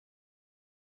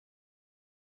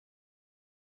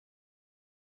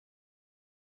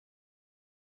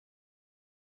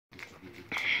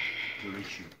to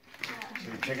reach you.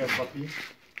 So you take a copy.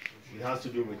 It has to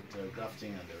do with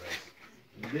drafting and the rest.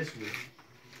 In this way,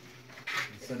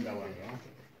 you send that one around.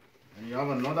 And you have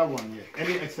another one here.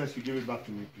 Any excess, you give it back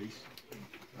to me, please.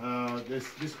 There's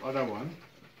this other one.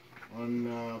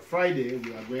 On Friday,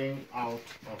 we are going out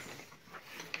of,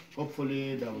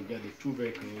 hopefully that will get the 2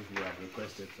 vehicles we have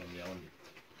requested from Yaoundé.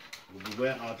 We'll be way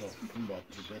out of Mbok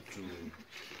to get to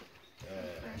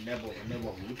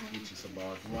neighborhood, which is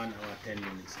about 1 hour 10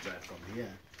 minutes drive from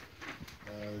here,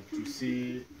 to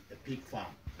see a pig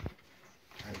farm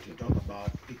and to talk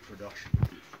about pig production.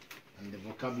 And the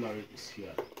vocabulary is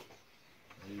here.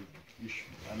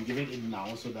 I'm giving it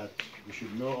now so that we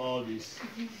should know all this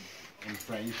in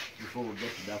French before we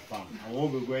get to that farm. And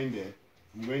when we're going there,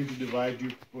 I'm going to divide you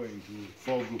people into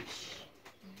 4 groups.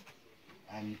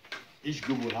 And each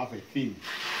group will have a theme.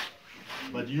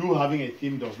 But you having a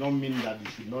theme does not mean that you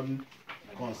should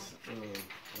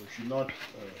not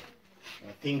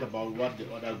think about what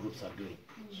the other groups are doing.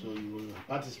 So you will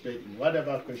participate in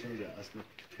whatever questions they are asking.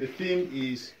 The theme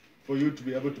is for you to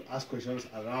be able to ask questions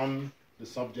around the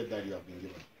subject that you have been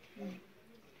given.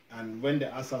 And when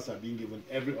the answers are being given,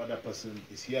 every other person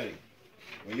is hearing.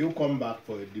 When you come back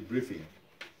for a debriefing,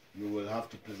 you will have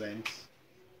to present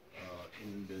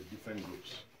in the different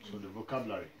groups. So the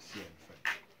vocabulary is here in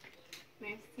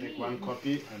French. Take 1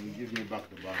 copy and give me back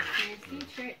the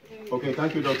bag. Okay,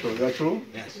 thank you, Doctor. Is that true?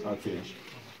 Yes. Okay.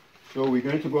 So we're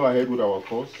going to go ahead with our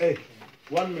course. Hey,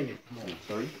 1 minute more.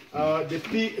 Sorry?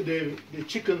 The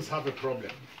chickens have a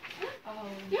problem.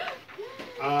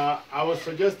 I was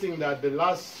suggesting that the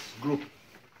last group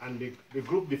and the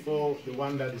group before the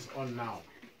one that is on now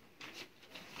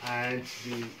and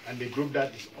the group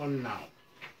that is on now,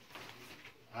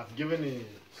 I've given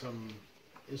some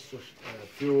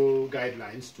few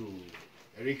guidelines to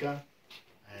Erika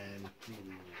and to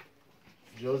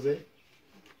Jose.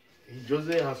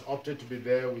 Jose has opted to be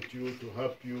there with you to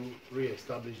help you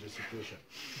re-establish the situation.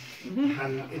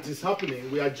 And it is happening.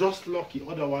 We are just lucky,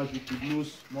 otherwise we could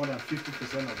lose more than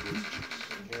 50% of those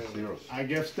chicks. I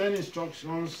gave stern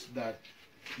instructions that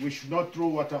we should not throw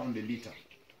water on the litter.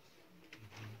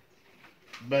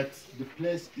 But the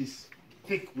place is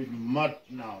thick with mud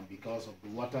now because of the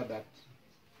water that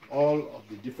all of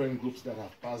the different groups that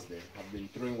have passed there have been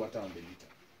throwing water on the litter.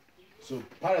 So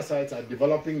parasites are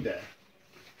developing there.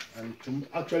 And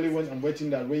actually, when I'm waiting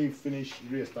that when you finish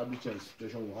re-establishing the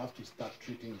situation, we'll have to start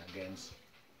treating against,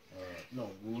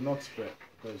 no, we will not spread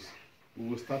because we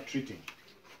will start treating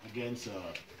against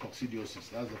coccidiosis.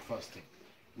 That's the first thing.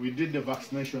 We did the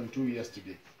vaccination too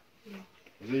yesterday. Yeah.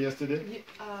 Was it yesterday?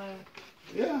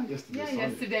 Yeah, yesterday. Yeah, Sunday.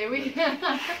 yesterday we.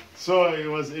 So it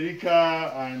was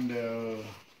Erika and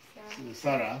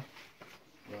Sarah.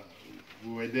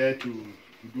 We were there to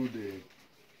do the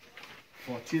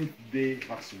 14th day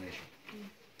vaccination,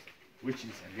 which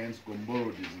is against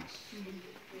Gumboro disease.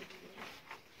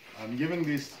 I'm giving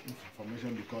this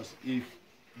information because if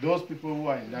those people who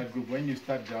are in that group, when you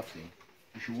start drafting,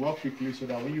 you should work quickly so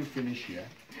that when you finish here,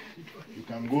 you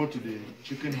can go to the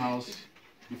chicken house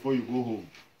before you go home.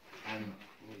 And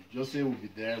Jose will be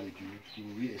there with you to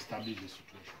re-establish the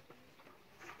situation.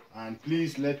 And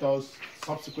please let us,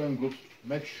 subsequent groups,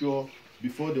 make sure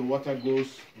before the water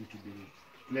goes into the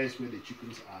place where the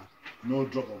chickens are, no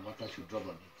drop of water should drop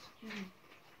on it.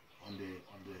 On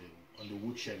the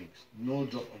wood shelvings. No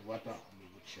drop of water on the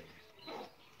wood shelvings.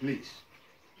 Please,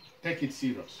 take it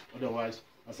serious. Otherwise,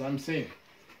 as I'm saying,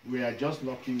 we are just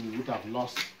lucky we would have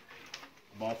lost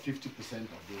about 50%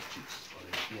 of those chicks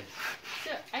already. Yes.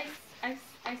 So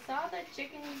I saw that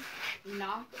chickens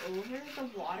knocked over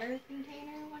the water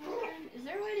container one time. Is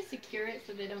there a way to secure it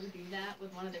so they don't do that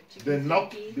with one of their chickens? They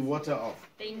knocked the water off.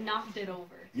 They knocked it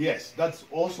over. Yes, that's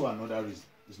also another reason.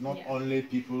 It's not only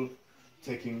people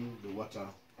taking the water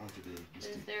onto the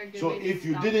thing. So if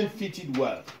you didn't fit it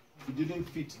well, if you didn't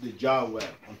fit the jar well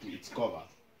onto its cover,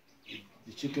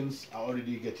 the chickens are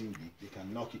already getting big. They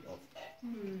can knock it off.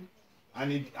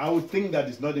 And I would think that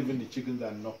it's not even the chickens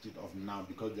that knocked it off now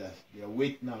because their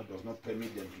weight now does not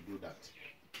permit them to do that.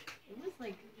 It was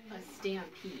like a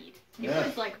stampede. It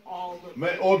was like all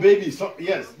the... Oh baby, so,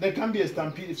 yes, there can be a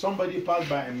stampede if somebody passed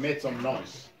by and made some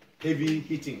noise. Heavy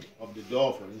hitting of the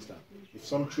door, for instance. If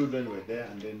some children were there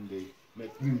and then they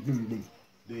made boom, boom, boom,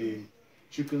 the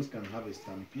chickens can have a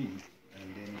stampede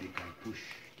and then they can push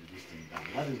this thing down.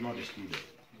 That is not excluded.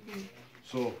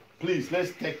 So please,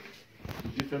 let's take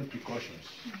different precautions.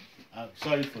 I'm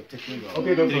sorry for taking your...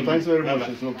 Okay, Doctor, thanks very much.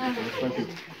 Thank you.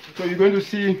 So you're going to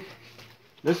see,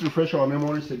 let's refresh our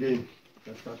memories again.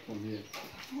 Let's start from here.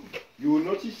 You will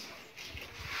notice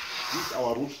this is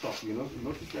our rootstock, you know, you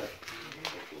notice that.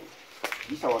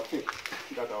 This is our tape.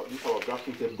 See that this is our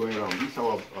grafting tape going around. This is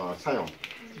our scion.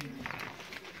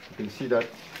 You can see that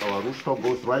our rootstock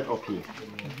goes right up here.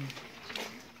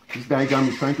 This diagram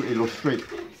is trying to illustrate.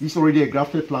 This is already a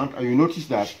grafted plant, and you notice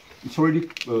that it's already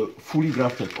fully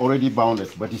grafted, already bounded,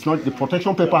 but it's not. The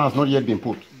protection paper has not yet been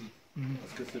put.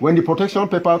 When the protection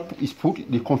paper is put,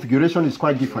 the configuration is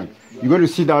quite different. You're going to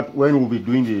see that when we'll be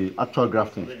doing the actual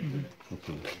grafting.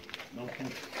 Okay.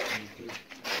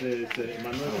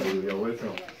 You're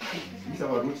welcome. This is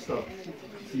our rootstock.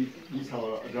 See, this is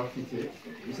our grafting tape.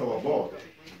 This is our board.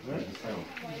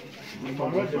 We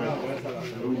will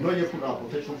not yet put our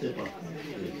protection paper.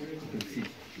 You can see.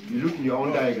 You look in your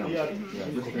own diagram. Yeah,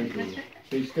 just turn to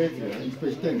page 10 here. It's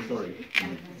page 10, sorry.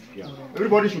 Yeah.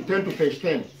 Everybody should turn to page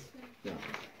 10. Yeah.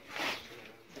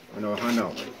 On our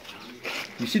handout.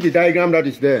 You see the diagram that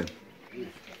is there.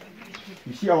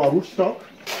 You see our rootstock.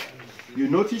 You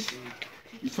notice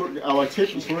our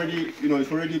tape is already,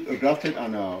 it's already grafted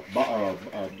and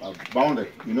bounded.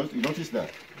 You notice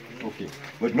that? Okay.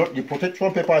 But the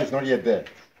protection paper is not yet there.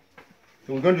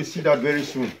 So we're going to see that very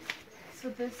soon. So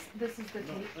this is the tape?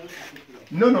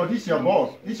 No, this is your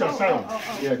board. This is your scion.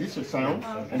 Yeah, this is your scion.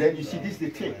 And then you see this is the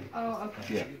tape. Oh,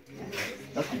 okay. Yeah.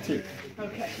 That's the tape.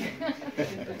 Okay.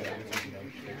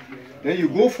 Then you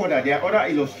go further. There are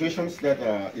other illustrations that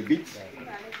are a bit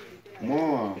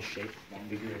more.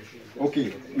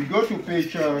 Okay, we go to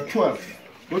page 12.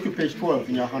 Go to page 12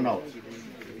 in your handout.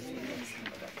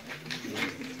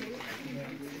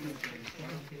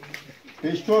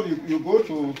 Page 12, you go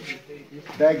to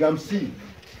diagram C.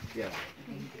 Yeah.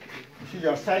 You see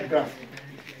your side graph.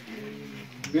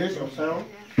 Base of sound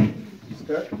is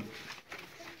cut.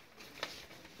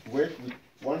 Weight with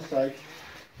one side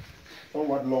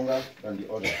somewhat longer than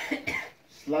the other.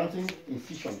 Slanting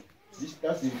incision.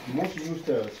 That's the most used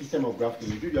system of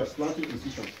grafting. You do your slanting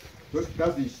incision.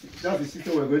 That's the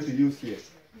system we're going to use here.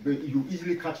 But you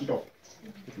easily catch it up.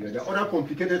 Yeah, there are other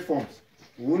complicated forms.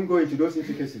 We won't go into those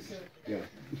intricacies. Yeah.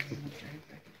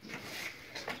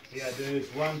 Yeah, there is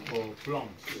one for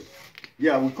plums.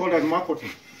 Yeah, we call that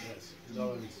marcoting. Yes,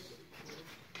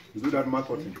 we do that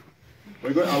marcoting.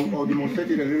 I'll demonstrate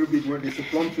it a little bit when there's a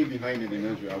plum tree behind it in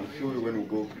Nigeria. I will show you when we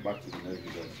go back to the next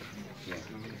video. Yeah.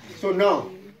 So now,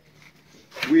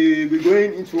 we're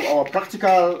going into our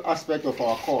practical aspect of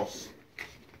our course.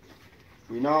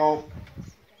 We're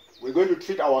going to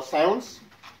treat our scions.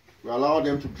 We allow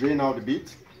them to drain out a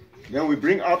bit. Then we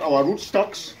bring out our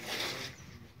rootstocks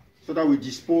so that we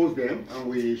dispose them and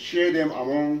we share them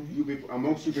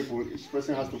amongst you people. Each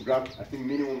person has to grab, I think,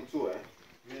 minimum 2.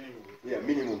 minimum. Yeah,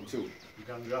 minimum 2. You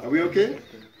can graft. Are we okay?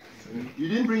 You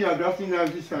didn't bring your grafting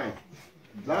knives this time.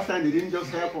 Last time they didn't just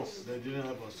help us. They didn't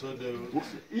help us, so there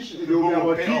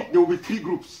will be 3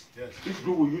 groups. Yes. Each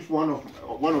group will use one of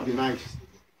the knives.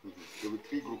 There will be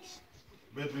 3 groups.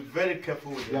 But be very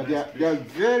careful with them. They are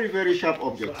very, very sharp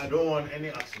objects. So I don't want any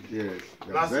accident. Yes,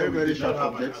 they are Last very, time we very did sharp not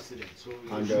have an objects. accident, so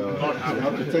And you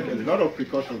have to take a lot of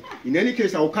precautions. In any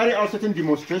case, I will carry out certain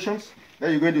demonstrations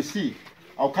that you're going to see.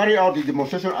 I'll carry out the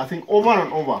demonstration, I think, over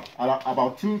and over,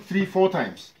 about 2, 3, 4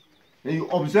 times. Then you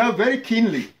observe very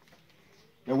keenly.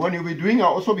 And when you'll be doing,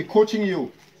 I'll also be coaching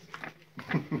you.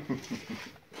 Bring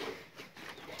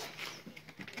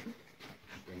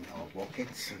our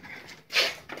buckets.